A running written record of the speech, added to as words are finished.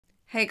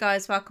Hey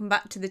guys, welcome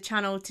back to the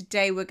channel.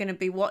 Today we're going to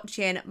be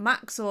watching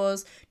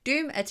Max0r's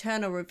Doom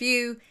Eternal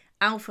review,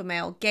 Alpha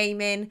Male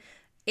Gaming.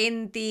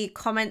 In the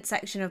comment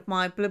section of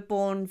my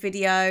Bloodborne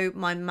video,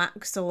 my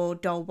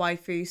Max0r Doll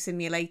Waifu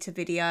Simulator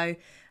video,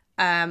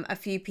 a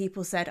few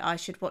people said I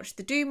should watch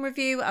the Doom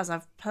review as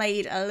I've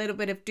played a little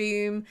bit of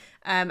Doom,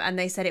 and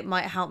they said it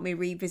might help me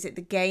revisit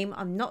the game.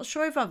 I'm not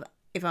sure if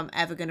I'm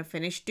ever going to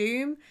finish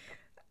Doom.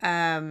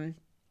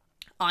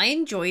 I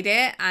enjoyed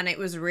it and it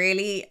was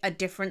really a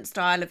different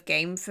style of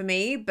game for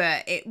me,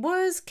 but it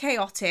was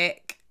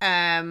chaotic.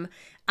 And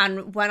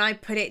when I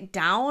put it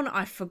down,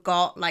 I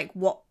forgot like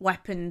what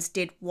weapons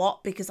did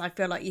what, because I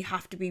feel like you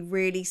have to be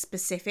really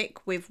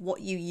specific with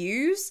what you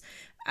use.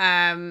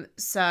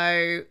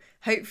 So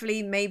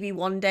hopefully maybe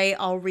one day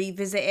I'll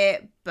revisit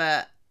it,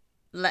 but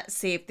let's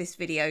see if this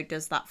video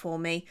does that for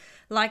me.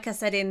 Like I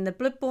said in the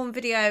Bloodborne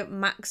video,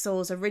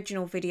 Max0r's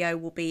original video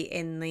will be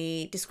in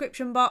the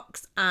description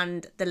box,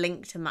 and the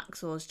link to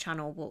Max0r's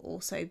channel will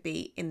also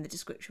be in the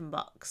description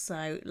box.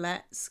 So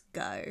let's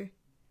go.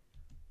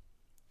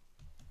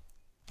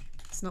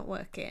 It's not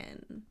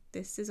working.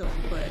 This is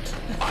awkward.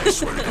 I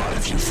swear to God,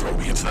 if you throw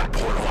me into that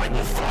portal, I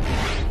will fall.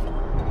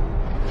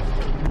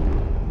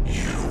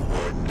 You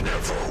were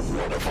never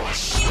one of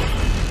us.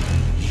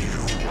 You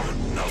were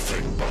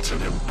nothing but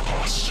an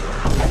imposter. A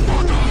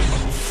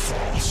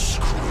false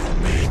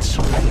crewmate.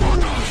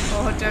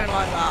 Oh, I don't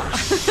like that.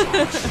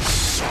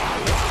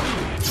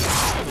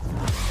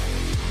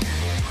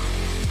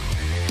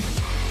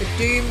 The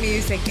Doom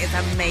music is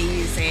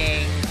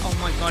amazing. Oh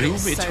my god, Doom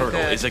it's so Eternal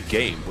good. is a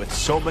game with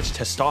so much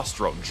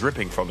testosterone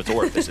dripping from its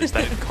orifices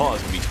that it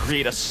caused me to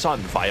create a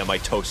son via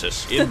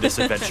mitosis. In this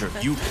adventure,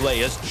 you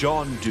play as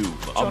John Doom,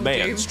 a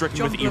man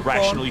stricken with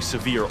irrationally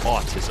severe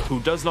autism who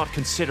does not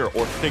consider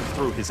or think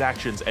through his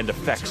actions and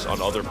effects on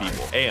other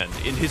people. And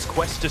in his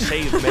quest to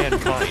save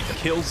mankind,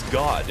 kills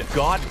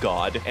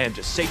God, and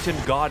Satan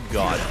God,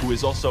 who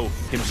is also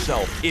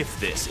himself. If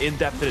this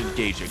in-depth and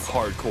engaging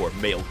hardcore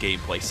male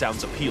gameplay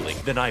sounds appealing,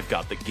 then I've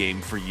got the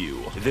game for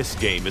you. This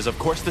game is of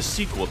course the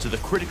sequel to the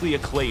critically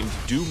acclaimed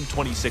Doom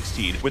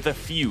 2016 with a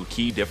few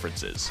key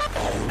differences.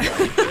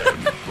 Alright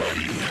then,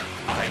 buddy.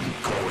 I'm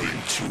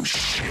going to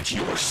shit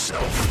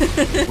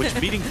yourself. Which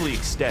meaningfully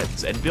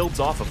extends and builds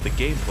off of the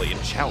gameplay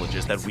and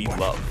challenges that we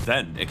love.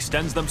 Then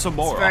extends them some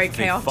more very off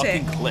chaotic. a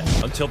fucking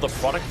cliff until the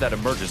product that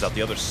emerges out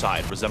the other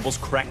side resembles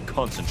crack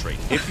concentrate.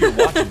 If you're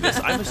watching this,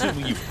 I'm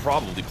assuming you've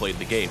probably played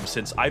the game,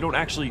 since I don't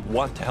actually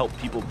want to help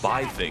people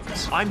buy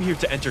things. I'm here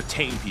to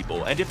entertain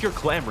people, and if you're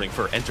clamoring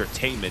for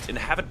entertainment and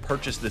haven't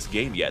purchased this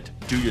game yet,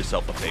 do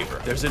yourself a favor.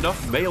 There's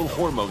enough male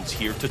hormones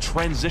here to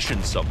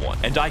transition someone,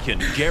 and I can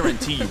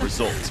guarantee you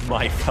results,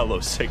 my fellow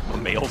Sigma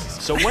males.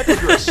 So whether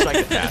you're a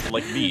psychopath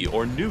like me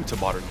or new to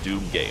modern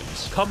Doom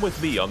games, come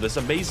with me on this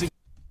amazing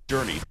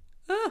journey.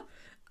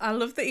 I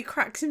love that he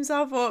cracks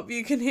himself up.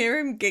 You can hear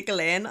him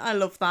giggling. I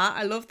love that.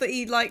 I love that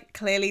he like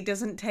clearly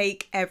doesn't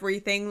take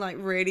everything like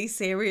really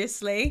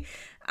seriously.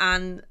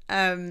 And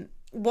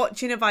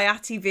watching a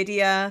Viati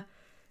video,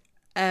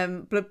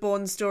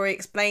 Bloodborne story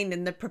explained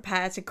in the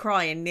prepare to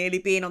cry and nearly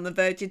being on the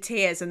verge of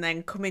tears, and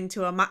then coming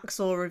to a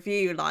Max0r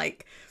review,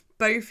 like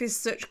both is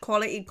such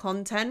quality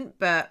content,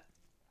 but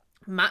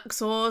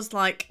Max0r's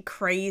like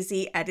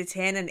crazy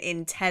editing and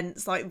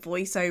intense like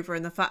voiceover,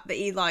 and the fact that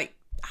he like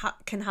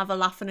can have a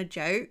laugh and a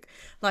joke,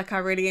 like I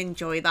really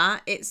enjoy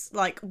that. It's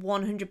like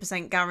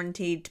 100%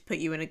 guaranteed to put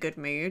you in a good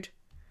mood.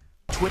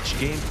 Twitch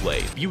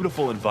gameplay,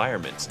 beautiful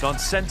environments,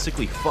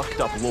 nonsensically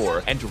fucked up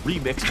lore, and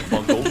remixed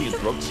Mongolian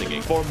throat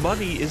singing. For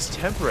money is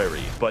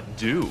temporary, but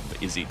Doom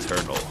is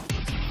eternal.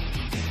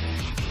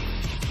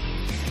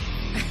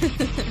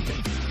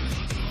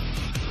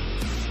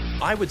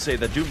 I would say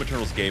that Doom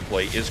Eternal's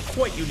gameplay is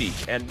quite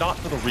unique, and not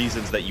for the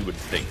reasons that you would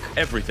think.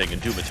 Everything in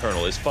Doom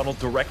Eternal is funneled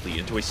directly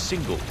into a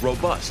single,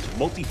 robust,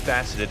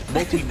 multifaceted,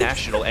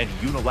 multinational, and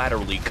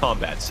unilaterally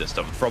combat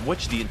system, from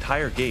which the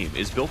entire game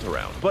is built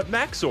around. But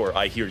Max0r,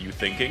 I hear you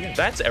thinking,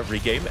 that's every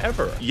game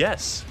ever.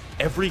 Yes.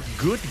 Every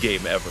good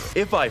game ever.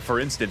 If I, for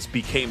instance,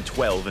 became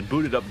 12 and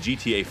booted up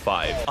GTA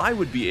 5, I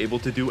would be able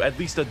to do at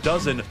least a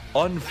dozen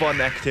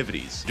unfun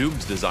activities.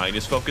 Doom's design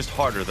is focused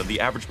harder than the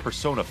average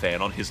Persona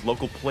fan on his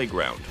local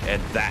playground,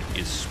 and that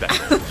is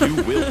special.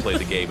 You will play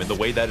the game in the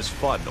way that is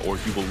fun, or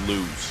you will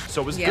lose.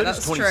 So as good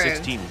as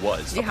 2016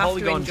 was, the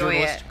Polygon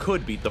journalist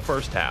could beat the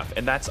first half,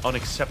 and that's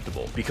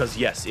unacceptable, because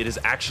yes, it is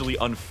actually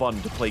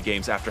unfun to play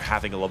games after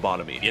having a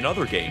lobotomy. In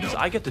other games,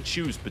 I get to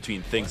choose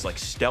between things like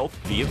stealth,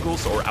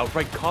 vehicles, or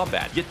outright combat.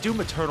 Yet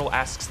Doom Eternal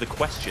asks the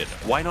question,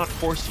 why not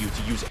force you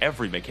to use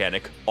every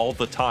mechanic all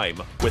the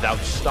time without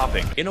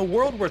stopping? In a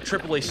world where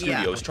AAA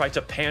studios try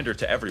to pander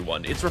to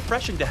everyone, it's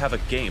refreshing to have a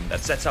game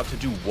that sets out to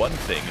do one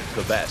thing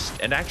the best,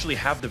 and actually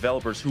have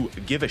developers who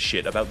give a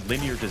shit about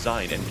linear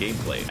design and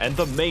gameplay. And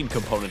the main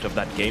component of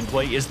that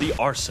gameplay is the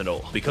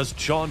arsenal, because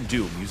John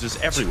Doom uses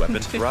every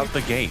weapon throughout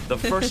the game. The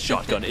first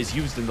shotgun is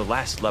used in the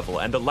last level,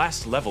 and the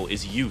last level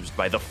is used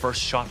by the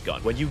first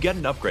shotgun. When you get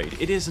an upgrade,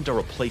 it isn't a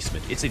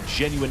replacement, it's a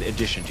genuine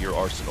addition to your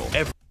arsenal.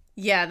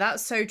 Yeah,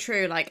 that's so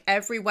true. Like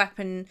every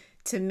weapon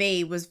to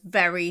me was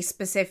very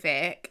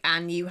specific,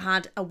 and you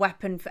had a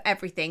weapon for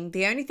everything.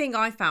 The only thing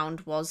I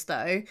found was,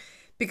 though,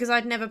 because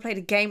I'd never played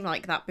a game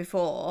like that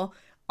before,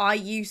 I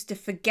used to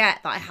forget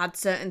that I had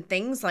certain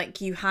things.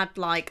 Like, you had,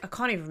 like, I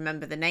can't even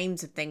remember the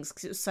names of things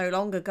because it was so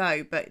long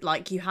ago, but,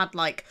 like, you had,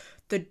 like,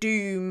 the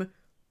Doom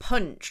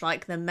punch,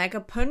 like the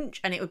mega punch,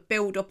 and it would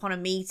build up on a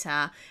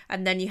meter,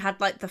 and then you had,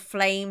 like, the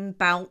flame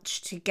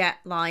belch to get,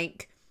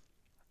 like,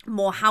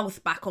 more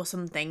health back or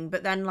something.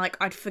 But then, like,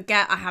 I'd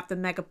forget I have the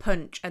mega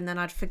punch, and then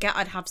I'd forget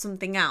I'd have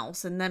something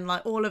else, and then,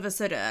 like, all of a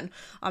sudden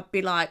I'd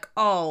be like,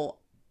 oh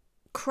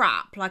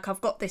crap, like, I've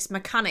got this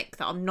mechanic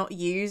that I'm not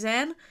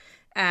using.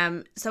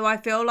 So I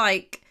feel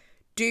like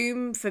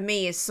Doom for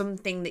me is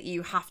something that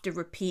you have to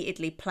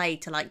repeatedly play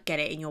to, like, get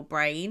it in your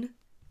brain.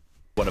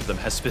 One of them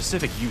has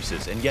specific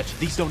uses, and yet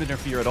these don't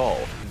interfere at all.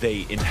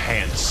 They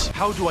enhance.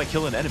 How do I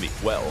kill an enemy?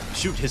 Well,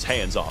 shoot his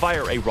hands off,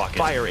 fire a rocket,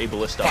 fire a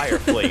ballista, fire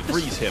flame,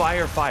 freeze him,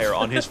 fire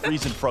on his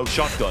freeze and froze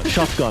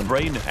shotgun,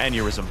 brain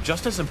aneurysm.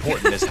 Just as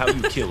important as how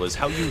you kill is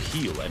how you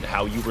heal and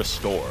how you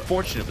restore.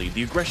 Fortunately,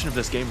 the aggression of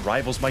this game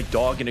rivals my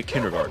dog in a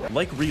kindergarten.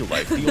 Like real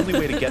life, the only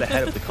way to get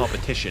ahead of the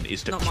competition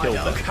is to kill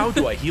them. How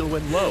do I heal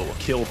when low?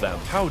 Kill them.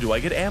 How do I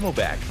get ammo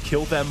back?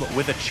 Kill them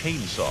with a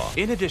chainsaw.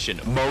 In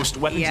addition, most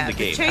weapons in the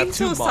game have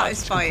 2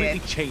 mods to completely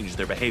change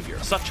their behavior.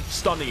 Such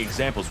stunning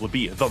examples would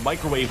be the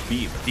microwave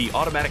beam, the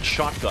automatic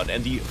shotgun,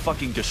 and the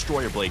fucking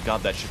destroyer blade.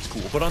 God, that shit's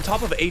cool. But on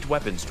top of 8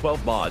 weapons,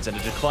 12 mods, and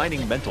a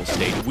declining mental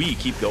state, we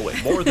keep going.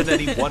 More than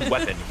any one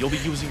weapon, you'll be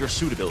using your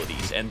suit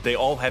abilities, and they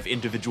all have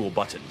individual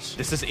buttons.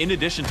 This is in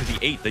addition to the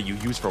 8 that you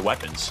use for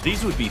weapons.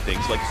 These would be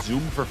things like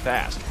zoom for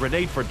fast,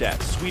 grenade for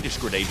death, Swedish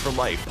grenade for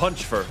life,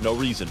 punch for no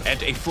reason,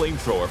 and a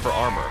flamethrower for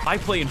armor. I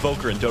play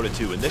Invoker in Dota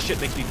 2, and this shit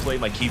makes me play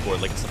my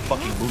keyboard like it's the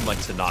fucking Moonlight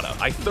Sonata.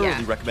 I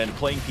thoroughly recommend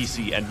playing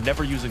PC and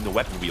never using the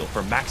weapon wheel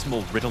for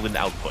maximal Ritalin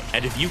output.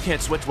 And if you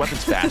can't switch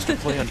weapons fast,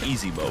 play on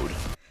easy mode.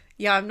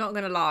 Yeah, I'm not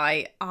gonna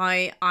lie,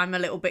 I'm a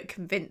little bit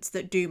convinced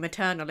that Doom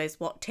Eternal is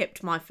what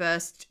tipped my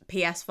first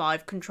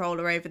PS5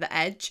 controller over the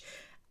edge,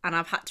 and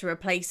I've had to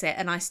replace it.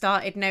 And I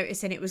started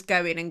noticing it was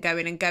going, and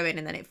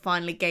then it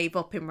finally gave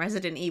up in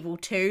Resident Evil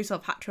 2, so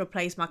I've had to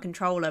replace my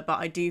controller. But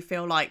I do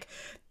feel like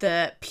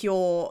the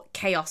pure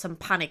chaos and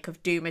panic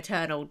of Doom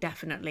Eternal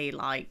definitely,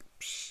 like,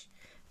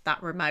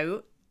 that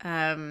remote,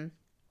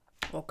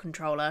 or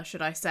controller,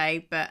 should I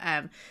say. But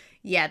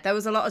yeah, there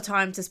was a lot of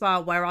times as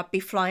well where I'd be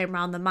flying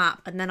around the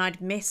map, and then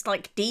I'd miss,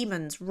 like,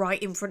 demons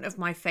right in front of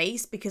my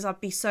face because I'd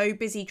be so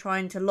busy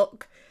trying to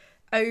look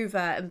over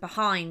and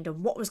behind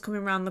and what was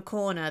coming around the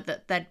corner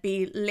that there'd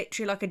be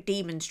literally like a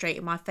demon straight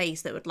in my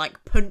face that would,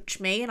 like, punch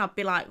me, and I'd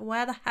be like,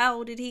 where the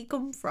hell did he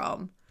come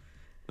from?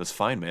 That's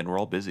fine, man. We're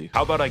all busy.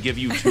 How about I give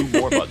you 2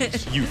 more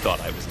buttons? You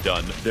thought I was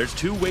done. There's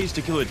 2 ways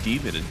to kill a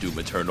demon in Doom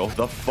Eternal.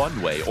 The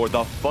fun way or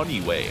the funny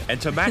way. And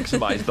to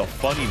maximize the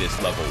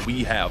funniness level,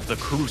 we have the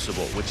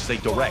Crucible, which is a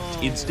direct,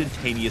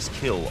 instantaneous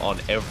kill on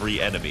every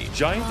enemy.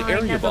 Giant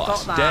area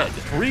boss, dead.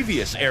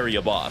 Previous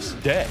area boss,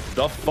 dead.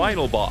 The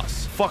final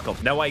boss, fuck 'em.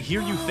 Now I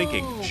hear you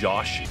thinking,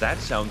 Josh, that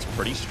sounds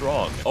pretty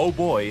strong. Oh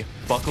boy,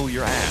 buckle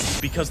your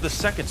ass. Because the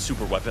second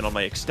super weapon on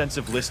my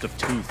extensive list of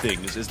 2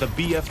 things is the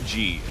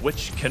BFG,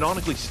 which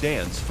canonically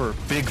stands for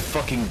Big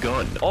Fucking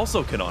Gun.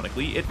 Also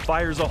canonically, it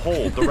fires a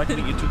hole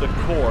directly into the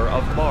core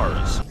of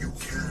Mars. You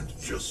can't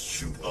just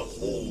shoot a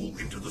hole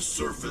into the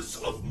surface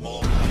of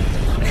Mars.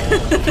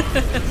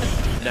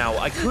 Now,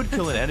 I could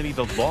kill an enemy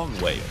the long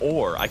way,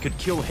 or I could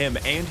kill him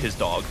and his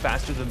dog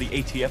faster than the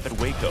ATF at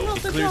Waco.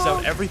 It clears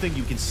out everything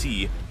you can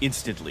see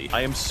instantly.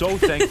 I am so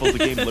thankful the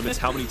game limits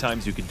how many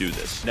times you can do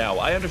this. Now,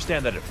 I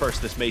understand that at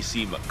first this may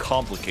seem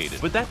complicated,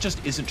 but that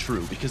just isn't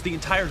true, because the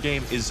entire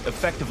game is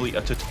effectively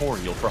a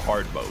tutorial for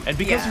hard mode. And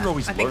because you're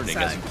always learning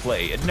as you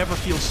play, it never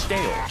feels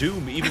stale.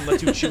 Doom even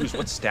lets you choose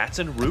what stats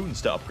and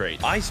runes to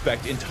upgrade. I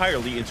spec'd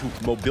entirely into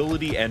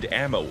mobility and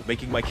ammo,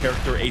 making my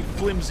character a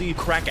flimsy,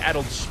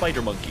 crack-addled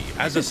spider monkey.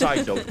 As a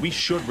side note, we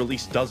should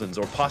release dozens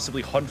or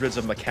possibly hundreds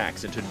of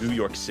macaques into New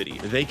York City.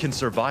 They can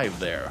survive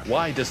there.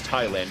 Why does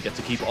Thailand get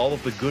to keep all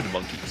of the good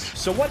monkeys?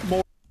 So what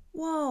more?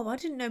 Whoa, I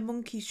didn't know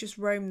monkeys just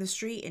roam the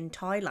street in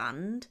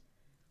Thailand.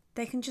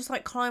 They can just,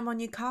 like, climb on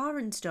your car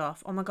and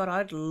stuff. Oh my god,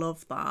 I'd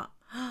love that.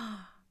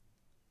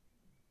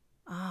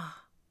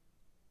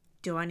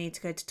 Do I need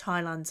to go to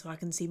Thailand so I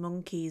can see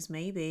monkeys?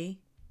 Maybe.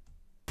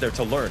 There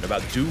to learn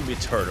about Doom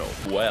Eternal.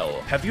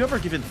 Well, have you ever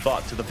given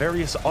thought to the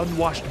various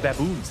unwashed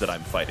baboons that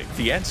I'm fighting?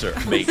 The answer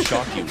may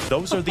shock you.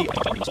 Those are the...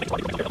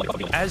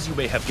 As you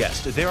may have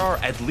guessed, there are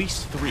at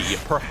least 3,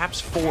 perhaps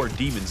 4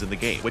 demons in the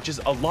game, which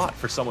is a lot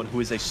for someone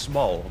who is a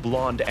small,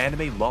 blonde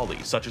anime lolly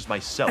such as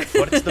myself.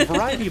 But it's the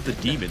variety of the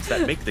demons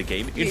that make the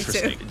game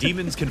interesting.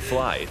 Demons can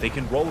fly, they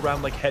can roll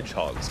around like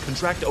hedgehogs,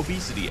 contract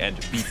obesity, and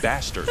be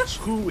bastards.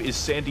 Who is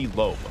Sandy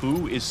Loam?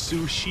 Who is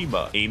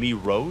Tsushima? Amy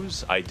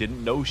Rose? I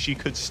didn't know she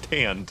could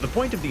stand. And the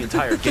point of the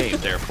entire game,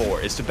 therefore,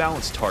 is to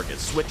balance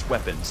targets, switch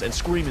weapons, and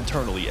scream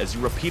internally as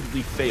you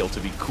repeatedly fail to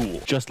be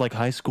cool. Just like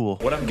high school.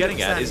 What I'm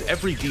getting at is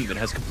every demon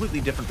has completely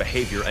different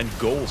behavior and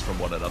goals from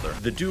one another.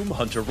 The Doom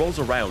Hunter rolls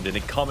around in a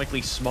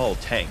comically small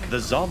tank. The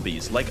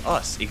zombies, like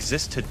us,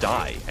 exist to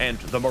die. And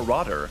the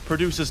Marauder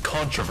produces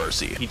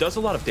controversy. He does a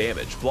lot of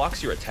damage,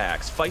 blocks your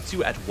attacks, fights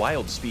you at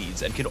wild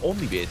speeds, and can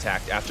only be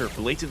attacked after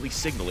blatantly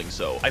signaling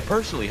so. I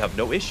personally have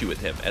no issue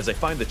with him, as I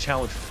find the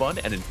challenge fun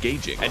and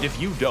engaging. And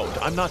if you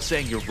don't, I'm not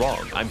saying you're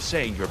wrong, I'm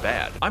saying you're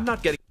bad. I'm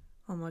not getting—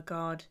 Oh my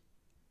god.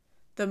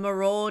 The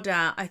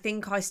Marauder, I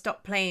think I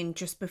stopped playing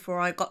just before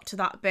I got to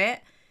that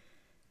bit.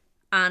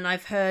 And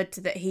I've heard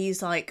that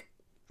he's like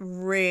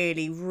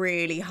really,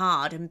 really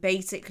hard. And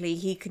basically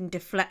he can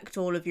deflect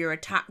all of your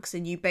attacks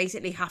and you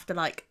basically have to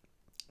like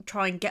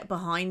try and get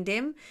behind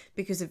him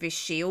because of his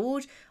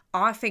shield.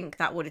 I think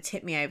that would have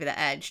tipped me over the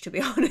edge, to be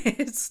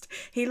honest.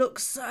 He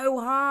looks so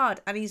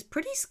hard and he's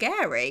pretty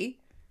scary.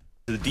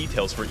 The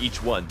details for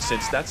each one,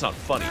 since that's not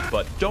funny,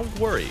 but don't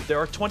worry, there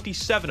are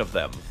 27 of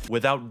them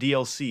without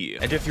DLC.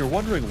 And if you're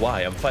wondering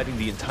why I'm fighting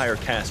the entire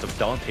cast of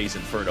Dante's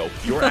Inferno,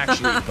 you're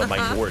actually the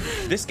minority.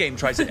 This game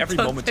tries at every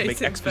moment to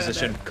make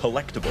exposition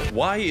collectible.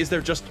 Why is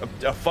there just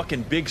a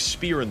fucking big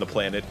spear in the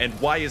planet, and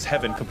why is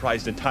heaven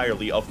comprised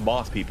entirely of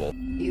moth people?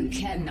 You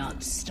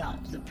cannot stop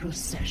the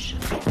procession.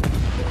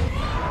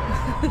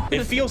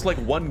 It feels like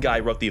one guy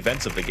wrote the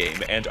events of the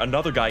game, and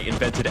another guy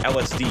invented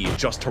LSD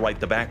just to write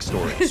the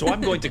backstory. So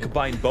I'm going to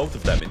combine both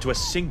of them into a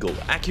single,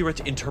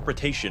 accurate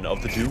interpretation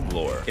of the Doom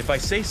lore. If I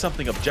say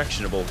something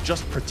objectionable,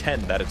 just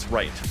pretend that it's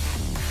right.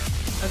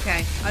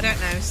 Okay, I don't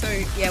know, so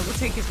yeah, we'll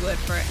take his word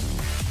for it.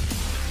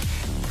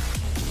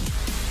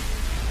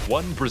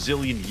 1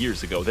 Brazilian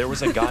years ago, there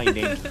was a guy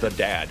named the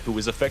Dad who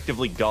was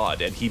effectively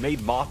God, and he made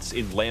moths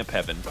in lamp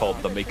heaven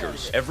called the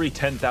Maykrs. Every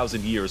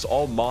 10,000 years,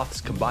 all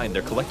moths combine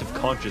their collective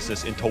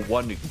consciousness into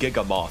one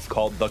gigamoth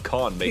called the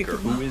Con Maker,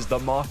 who is the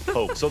Moth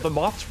Pope. So the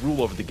moths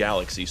rule over the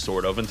galaxy,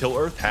 sort of, until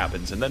Earth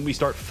happens, and then we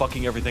start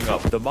fucking everything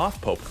up. The Moth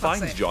Pope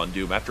finds John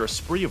Doom after a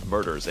spree of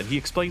murders, and he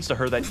explains to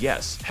her that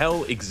yes,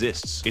 hell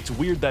exists. It's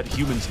weird that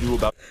humans knew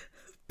about—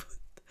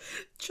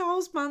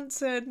 Charles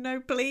Manson, no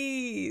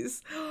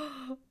please.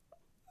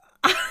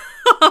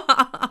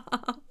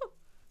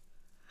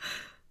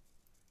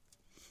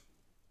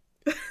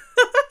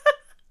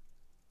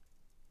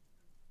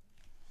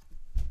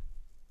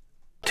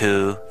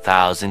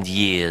 2,000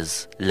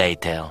 years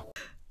later.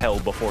 hell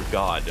before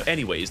God.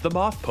 Anyways, the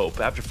Moth Pope,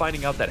 after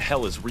finding out that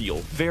hell is real,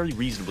 very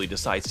reasonably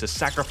decides to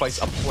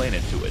sacrifice a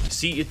planet to it.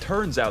 See, it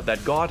turns out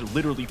that God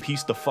literally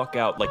pieced the fuck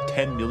out like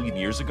 10 million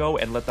years ago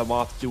and let the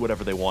moths do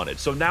whatever they wanted.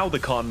 So now the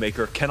Con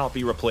Maker cannot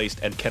be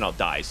replaced and cannot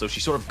die, so she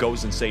sort of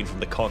goes insane from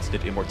the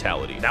constant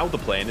immortality. Now the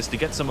plan is to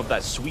get some of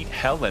that sweet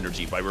hell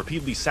energy by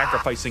repeatedly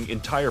sacrificing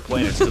entire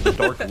planets to the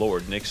Dark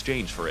Lord in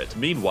exchange for it.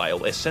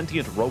 Meanwhile, a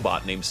sentient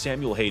robot named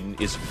Samuel Hayden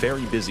is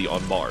very busy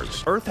on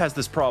Mars. Earth has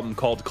this problem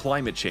called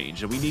climate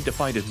change, and we need to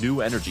find a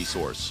new energy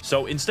source.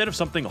 So instead of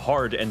something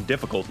hard and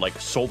difficult like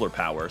solar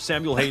power,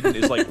 Samuel Hayden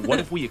is like, what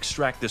if we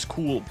extract this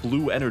cool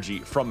blue energy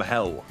from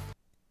hell?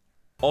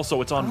 Also,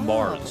 it's on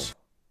Mars.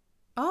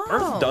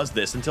 Earth does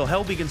this until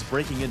hell begins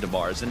breaking into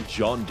Mars and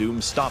John Doom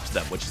stops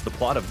them, which is the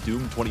plot of Doom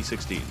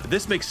 2016.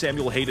 This makes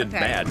Samuel Hayden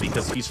mad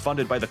because he's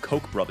funded by the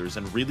Koch brothers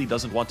and really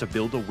doesn't want to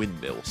build a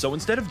windmill. So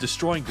instead of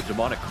destroying the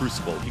demonic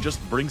crucible, he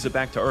just brings it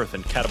back to Earth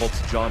and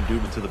catapults John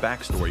Doom into the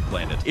backstory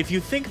planet. If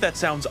you think that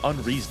sounds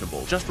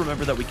unreasonable, just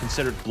remember that we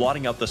considered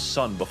blotting out the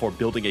sun before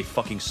building a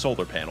fucking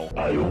solar panel.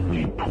 I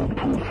only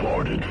poo-poo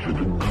farted for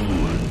the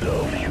good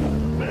of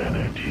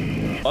humanity.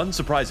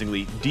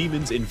 Unsurprisingly,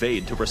 demons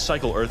invade to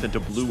recycle Earth into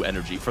blue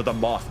energy for the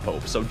Moth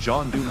Pope, so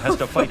John Doom has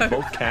to fight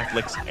both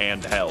Catholics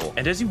and hell.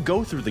 And as you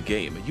go through the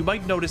game, you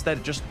might notice that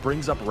it just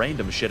brings up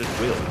random shit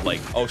at will. Like,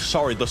 oh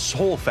sorry, the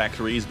Soul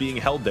Factory is being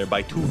held there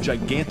by 2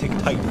 gigantic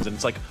titans, and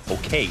it's like,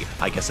 okay,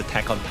 I guess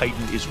Attack on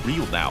Titan is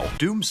real now.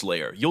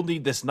 Doomslayer, you'll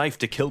need this knife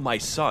to kill my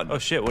son. Oh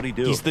shit, what'd he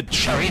do? He's the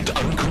giant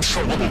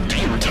uncontrollable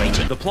demon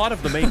titan. The plot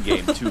of the main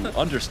game, to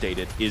understate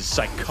it, is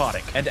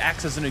psychotic, and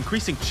acts as an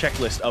increasing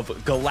checklist of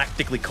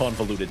galactically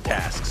convoluted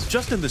tasks.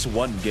 Just in this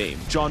one game,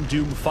 John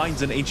Doom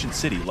finds an ancient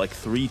city like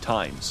 3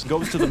 times,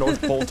 goes to the North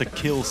Pole to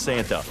kill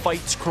Santa,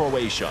 fights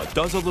Croatia,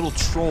 does a little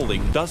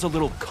trolling, does a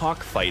little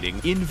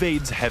cockfighting,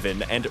 invades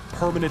heaven, and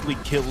permanently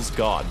kills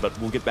God, but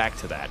we'll get back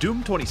to that. Doom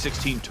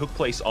 2016 took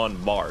place on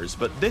Mars,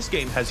 but this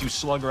game has you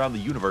slung around the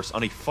universe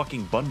on a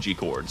fucking bungee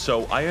cord,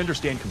 so I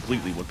understand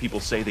completely when people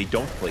say they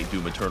don't play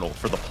Doom Eternal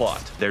for the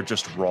plot. They're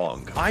just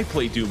wrong. I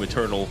play Doom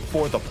Eternal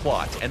for the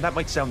plot, and that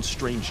might sound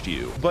strange to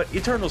you, but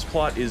Eternal's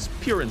plot is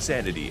pure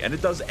insanity, and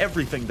it does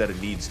everything that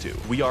it needs to.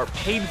 We are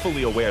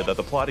painfully aware that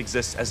the plot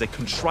exists as a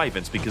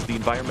contrivance because the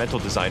environmental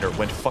designer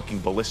went fucking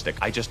ballistic.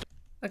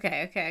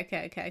 Okay.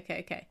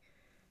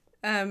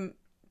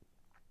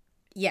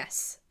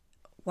 Yes.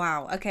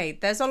 Wow. Okay,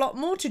 there's a lot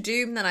more to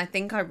Doom than I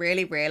think I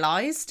really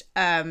realized.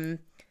 I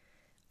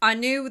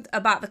knew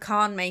about the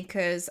Khan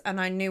Makers, and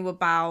I knew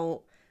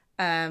about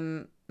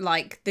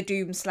like the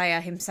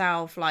Doomslayer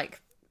himself, like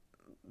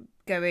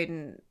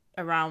going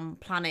around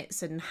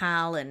planets and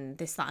hell and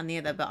this, that and the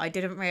other, but I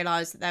didn't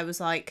realise that there was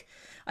like,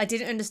 I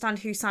didn't understand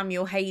who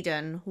Samuel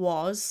Hayden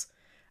was,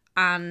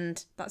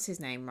 and that's his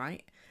name,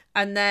 right?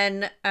 And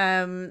then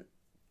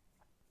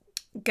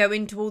go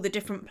into all the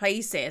different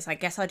places. I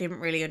guess I didn't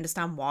really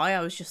understand why. I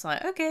was just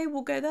like, okay,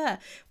 we'll go there.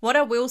 What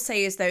I will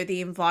say is, though,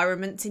 the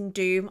environments in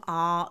Doom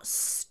are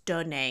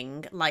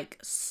stunning, like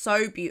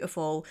so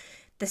beautiful.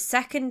 The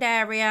second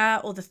area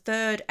or the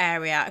third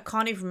area, I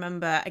can't even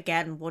remember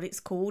again what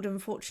it's called,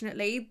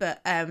 unfortunately, but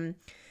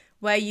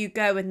where you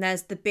go and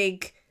there's the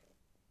big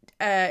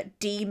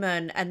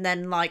demon and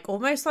then like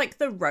almost like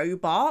the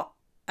robot.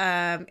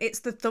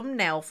 It's the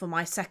thumbnail for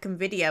my second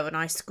video and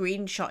I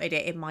screenshotted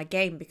it in my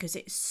game because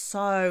it's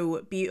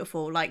so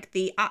beautiful. Like,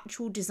 the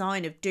actual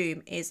design of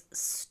Doom is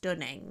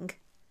stunning.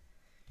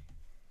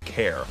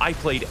 Care. I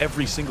played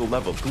every single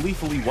level,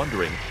 gleefully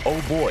wondering,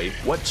 oh boy,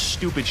 what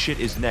stupid shit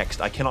is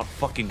next? I cannot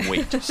fucking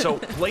wait. So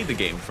play the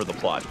game for the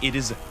plot. It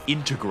is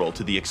integral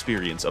to the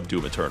experience of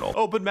Doom Eternal.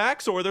 Oh, but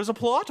Max0r, there's a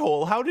plot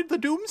hole. How did the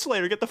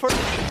Doomslayer get the first?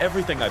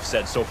 Everything I've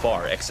said so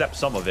far, except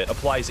some of it,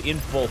 applies in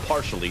full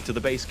partially to the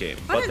base game.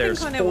 But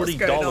there's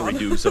 $40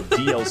 reduce of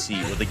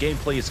DLC where the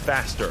gameplay is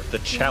faster, the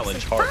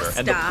challenge harder,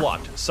 and the plot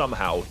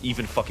somehow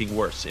even fucking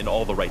worse in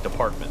all the right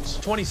departments.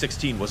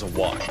 2016 was a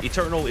wash.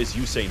 Eternal is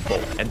Usain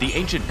Bolt, and the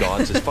ancient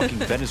gods is fucking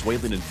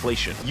Venezuelan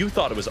inflation. You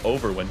thought it was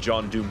over when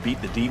John Doom beat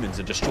the demons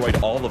and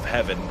destroyed all of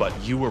heaven, but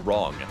you were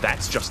wrong.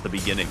 That's just the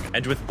beginning.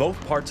 And with both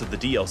parts of the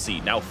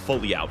DLC now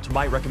fully out,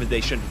 my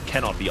recommendation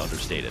cannot be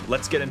understated.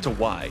 Let's get into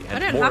why,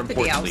 and more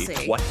importantly,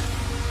 what...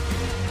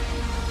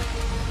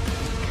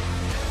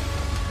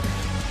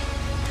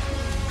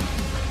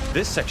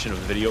 This section of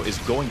the video is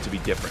going to be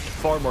different,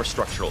 far more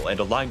structural, and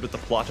aligned with the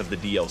plot of the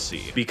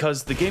DLC.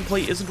 Because the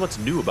gameplay isn't what's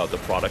new about the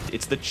product,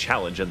 it's the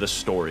challenge and the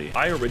story.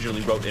 I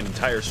originally wrote an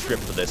entire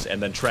script for this and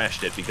then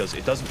trashed it because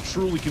it doesn't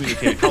truly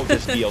communicate how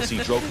this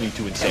DLC drove me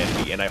to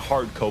insanity, and I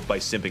hard cope by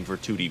simping for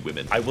 2D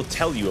women. I will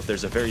tell you if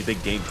there's a very big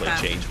gameplay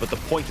change, but the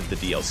point of the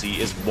DLC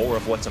is more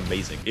of what's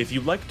amazing. If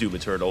you like Doom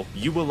Eternal,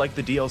 you will like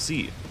the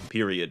DLC.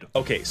 Period.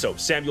 Okay, so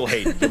Samuel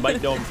Hayden, you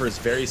might know him for his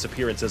various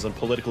appearances on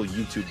political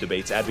YouTube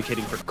debates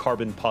advocating for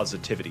carbon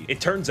positivity. It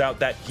turns out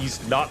that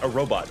he's not a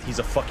robot, he's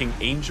a fucking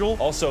angel.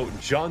 Also,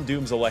 John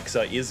Doom's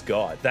Alexa is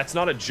God. That's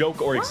not a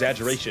joke or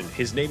exaggeration.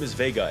 His name is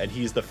Vega, and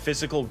he is the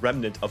physical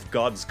remnant of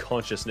God's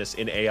consciousness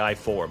in AI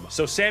form.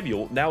 So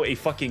Samuel, now a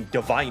fucking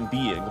divine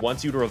being,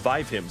 wants you to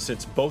revive him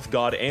since both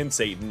God and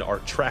Satan are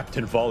trapped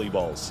in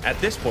volleyballs. At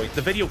this point,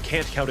 the video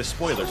can't count as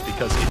spoilers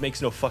because it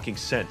makes no fucking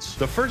sense.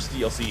 The first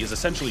DLC is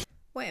essentially...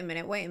 Wait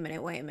a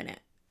minute.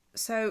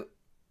 So,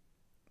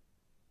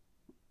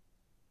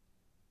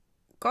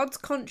 God's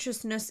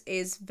consciousness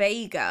is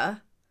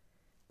Vega,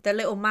 the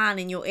little man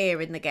in your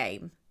ear in the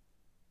game,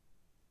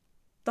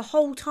 the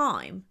whole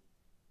time?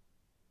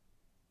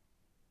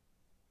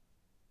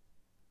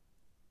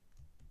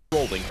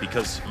 Rolling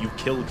because you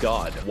killed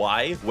God.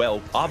 Why? Well,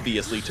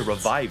 obviously to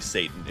revive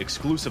Satan,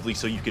 exclusively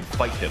so you can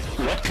fight him.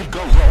 What could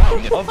go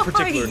wrong? Of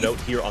particular note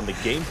here on the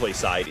gameplay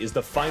side is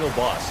the final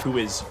boss, who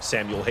is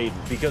Samuel Hayden.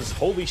 Because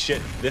holy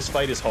shit, this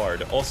fight is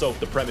hard. Also,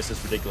 the premise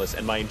is ridiculous,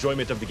 and my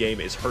enjoyment of the game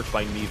is hurt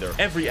by neither.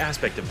 Every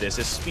aspect of this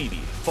is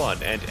speedy, fun,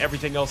 and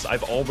everything else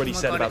I've already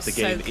said about the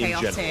game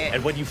in general.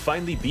 And when you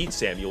finally beat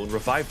Samuel and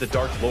revive the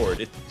Dark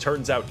Lord, it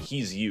turns out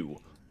he's you.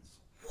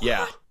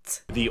 Yeah.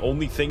 The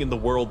only thing in the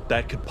world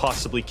that could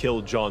possibly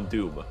kill John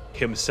Doom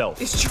himself.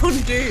 It's John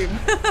Doom.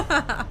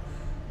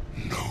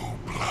 No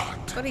blood.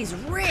 But he's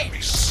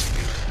rich.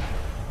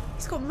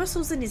 He's got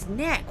muscles in his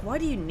neck. Why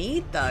do you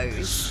need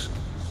those?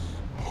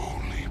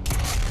 Holy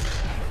blood.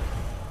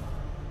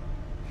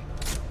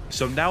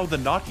 So now the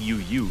not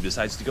you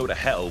decides to go to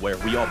hell where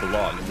we all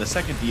belong, and the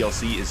second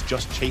DLC is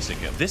just chasing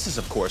him. This is,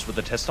 of course, where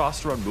the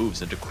testosterone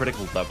moves into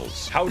critical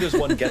levels. How does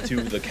one get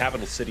to the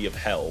capital city of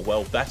hell?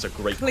 Well, that's a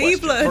great question.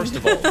 First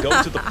of all,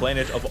 go to the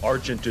planet of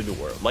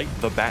Argentinur, light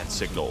the bat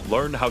signal,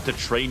 learn how to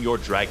train your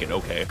dragon,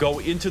 okay? Go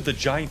into the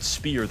giant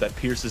spear that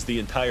pierces the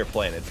entire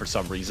planet for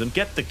some reason,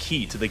 get the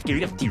key to the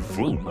Gate of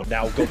Divum.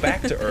 Now go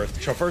back to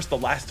Earth, traverse The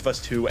Last of Us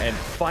 2, and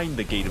find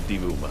the Gate of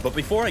Divum. But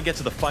before I get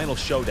to the final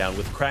showdown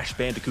with Crash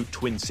Bandicoot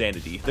Twin Sanity,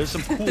 there's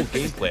some cool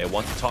gameplay I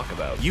want to talk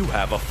about. You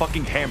have a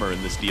fucking hammer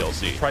in this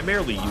DLC,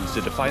 primarily used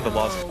to defy the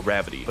laws of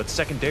gravity, but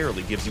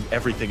secondarily gives you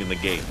everything in the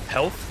game.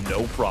 Health?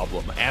 No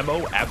problem.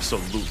 Ammo?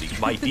 Absolutely.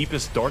 My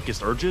deepest,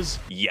 darkest urges?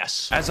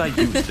 Yes. As I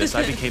used this,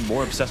 I became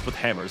more obsessed with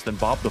hammers than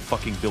Bob the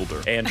fucking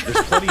Builder, and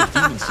there's plenty of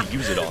demons to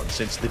use it on,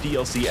 since the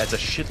DLC adds a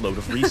shitload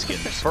of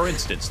reskins. For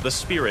instance, the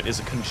Spirit is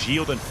a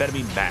congealed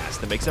amphetamine mass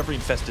that makes every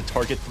infested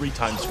target 3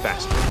 times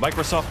faster.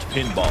 Microsoft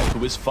Pinball,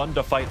 who is fun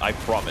to fight, I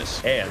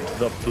promise. And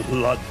the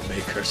Blood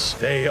Maykrs.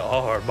 They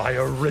are my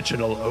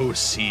original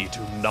OC.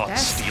 Do not They're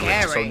steal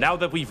it. scary. So now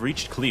that we've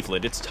reached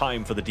Cleveland, it's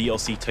time for the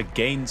DLC to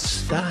gain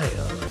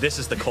style. This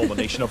is the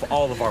culmination of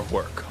all of our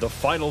work. The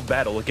final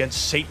battle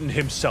against Satan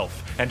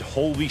himself. And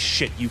holy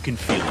shit, you can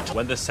feel it.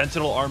 When the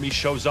Sentinel army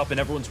shows up and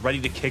everyone's ready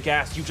to kick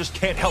ass, you just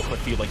can't help but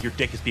feel like your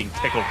dick is being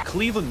tickled.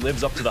 Cleveland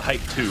lives up to the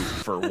hype too,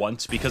 for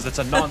once, because it's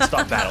a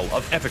non-stop battle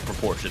of epic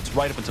proportions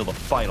right up until the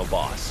final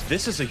boss.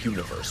 This is a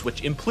universe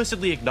which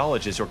implicitly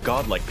acknowledges your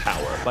godlike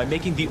power by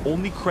making the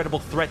only credible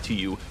threat to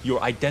you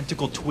your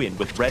identical twin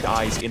with red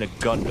eyes in a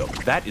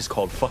Gundam. That is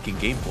called fucking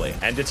gameplay.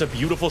 And it's a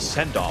beautiful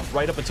send-off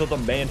right up until the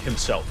man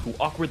himself, who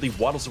awkwardly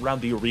waddles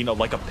around the arena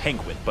like a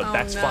penguin, but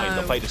that's fine,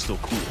 the fight is still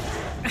cool.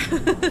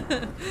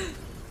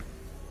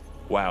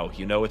 Wow,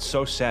 you know, it's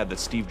so sad that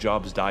Steve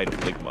Jobs died of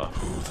Ligma.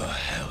 Who the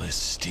hell is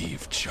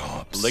Steve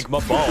Jobs?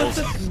 Ligma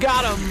balls.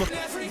 Got him!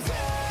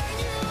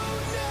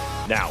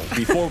 Now,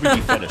 before we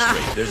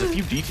defenestrate, there's a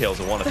few details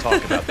I want to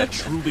talk about that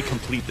truly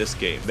complete this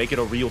game, make it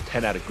a real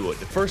 10 out of good.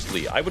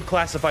 Firstly, I would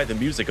classify the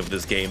music of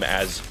this game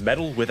as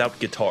metal without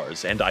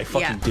guitars, and I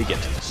fucking dig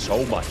it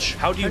so much.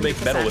 How do you make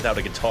metal 100%. without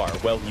a guitar?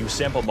 Well, you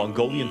sample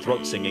Mongolian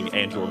throat singing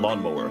and your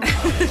lawnmower.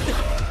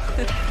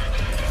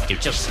 It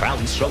just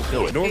sounds so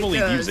good. Normally,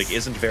 It does. music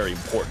isn't very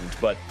important,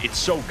 but it's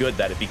so good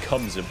that it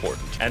becomes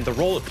important. And the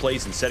role it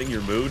plays in setting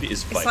your mood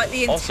is vital. like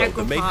the Also, the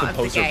integral main part of the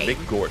composer, game.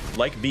 Mick Gordon,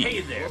 like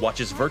me,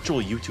 watches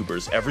virtual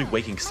YouTubers every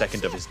waking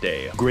second of his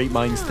day. Great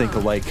minds think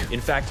alike. In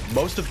fact,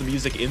 most of the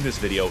music in this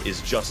video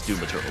is just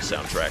Doom Eternal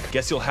soundtrack.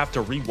 Guess you'll have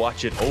to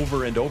rewatch it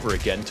over and over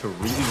again to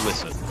really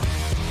listen.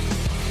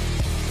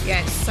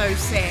 Yeah, it's so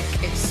sick.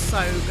 It's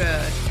so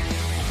good.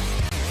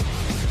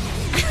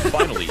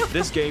 Finally,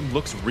 this game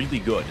looks really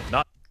good.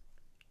 Not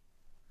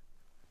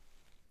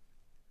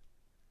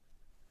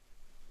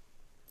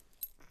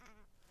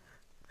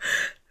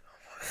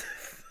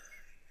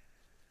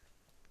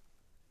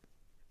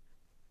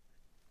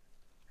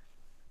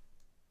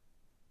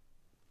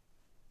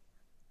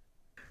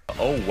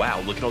oh wow,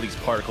 look at all these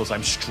particles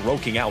I'm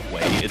stroking out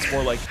way. It's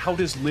more like, how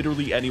does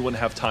literally anyone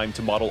have time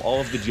to model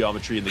all of the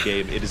geometry in the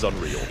game? It is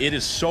unreal. It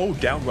is so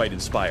downright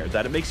inspired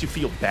that it makes you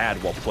feel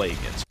bad while playing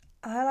it.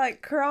 I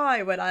like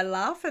cry when I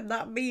laugh, and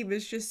that meme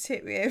has just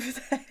hit me over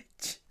the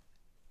edge.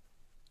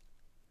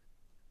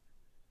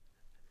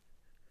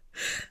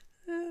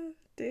 Oh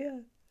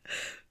dear.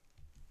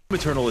 Doom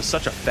Eternal is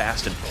such a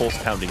fast and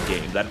pulse-pounding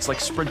game that it's like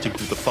sprinting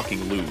through the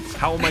fucking Louvre.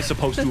 How am I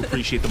supposed to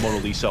appreciate the Mona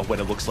Lisa when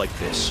it looks like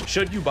this?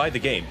 Should you buy the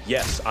game?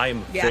 Yes, I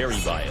am very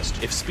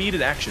biased. If speed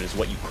and action is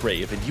what you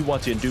crave and you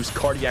want to induce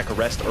cardiac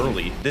arrest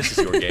early, this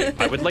is your game.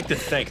 I would like to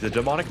thank the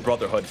Demonic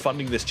Brotherhood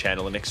funding this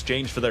channel in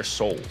exchange for their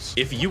souls.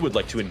 If you would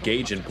like to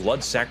engage in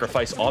blood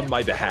sacrifice on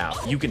my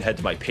behalf, you can head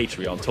to my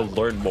Patreon to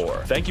learn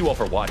more. Thank you all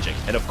for watching,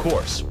 and of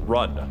course,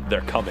 run,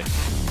 they're coming.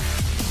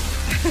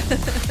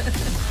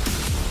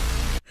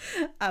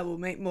 I will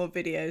make more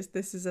videos.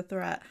 This is a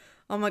threat.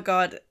 Oh my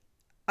god.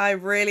 I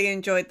really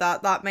enjoyed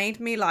that. That made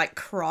me like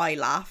cry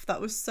laugh.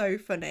 That was so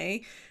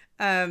funny.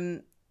 Yeah,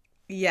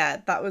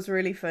 that was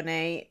really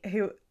funny.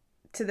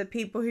 To the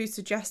people who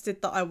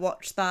suggested that I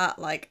watch that,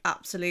 like,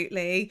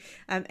 absolutely.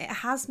 It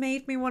has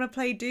made me want to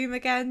play Doom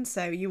again,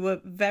 so you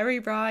were very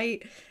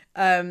right.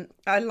 I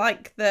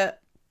like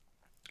that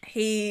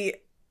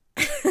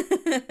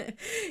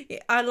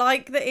I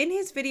like that in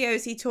his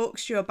videos he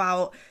talks to you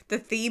about the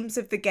themes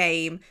of the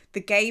game,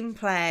 the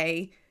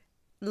gameplay,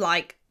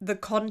 like the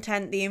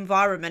content, the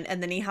environment,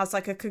 and then he has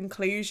like a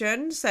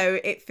conclusion. So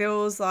it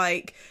feels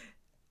like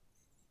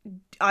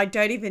I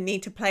don't even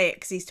need to play it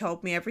because he's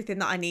told me everything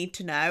that I need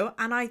to know.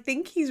 And I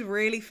think he's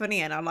really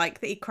funny, and I like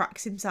that he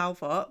cracks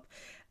himself up.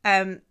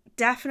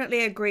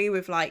 Definitely agree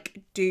with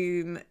like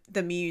Doom,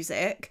 the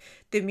music.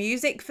 The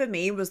music for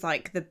me was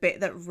like the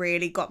bit that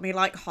really got me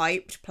like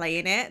hyped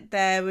playing it.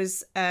 There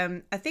was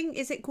I think,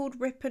 is it called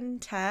Rip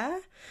and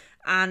Tear?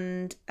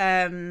 And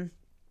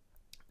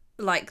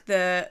like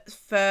the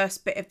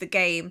first bit of the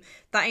game,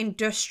 that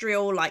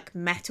industrial like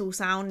metal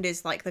sound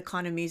is like the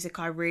kind of music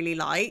I really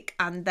like.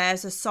 And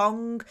there's a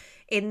song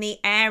in the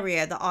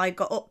area that I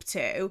got up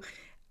to,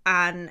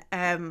 and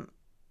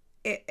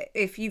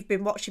if you've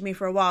been watching me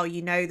for a while,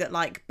 you know that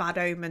like Bad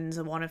Omens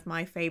are one of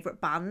my favourite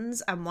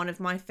bands, and one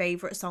of my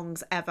favourite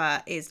songs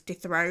ever is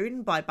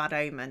Dethrone by Bad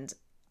Omens.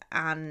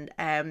 And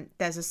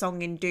there's a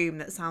song in Doom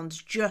that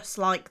sounds just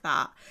like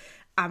that,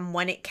 and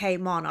when it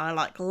came on I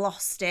like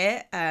lost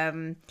it.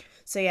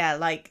 So yeah,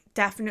 like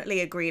definitely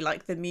agree,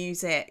 like the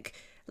music,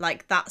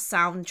 like that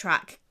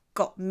soundtrack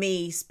got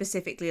me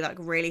specifically like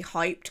really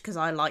hyped because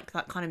I like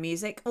that kind of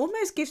music.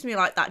 Almost gives me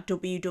like that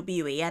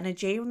WWE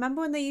energy.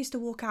 Remember when they used to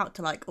walk out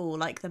to like all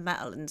like the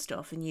metal and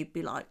stuff, and you'd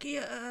be like,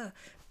 yeah,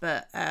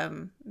 but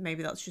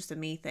maybe that's just a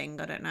me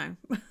thing, I don't know.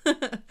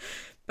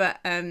 But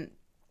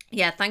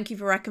yeah, thank you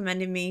for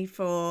recommending me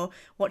for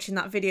watching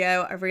that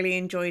video. I really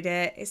enjoyed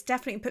it. It's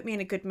definitely put me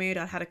in a good mood.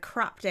 I had a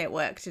crap day at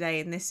work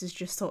today, and this has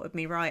just sorted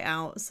me right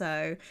out.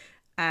 So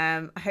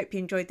I hope you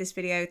enjoyed this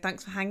video.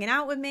 Thanks for hanging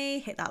out with me.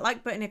 Hit that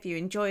like button if you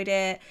enjoyed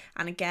it.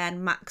 And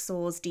again,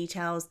 Max0r's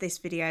details, this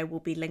video will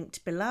be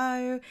linked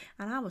below.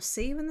 And I will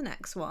see you in the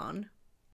next one.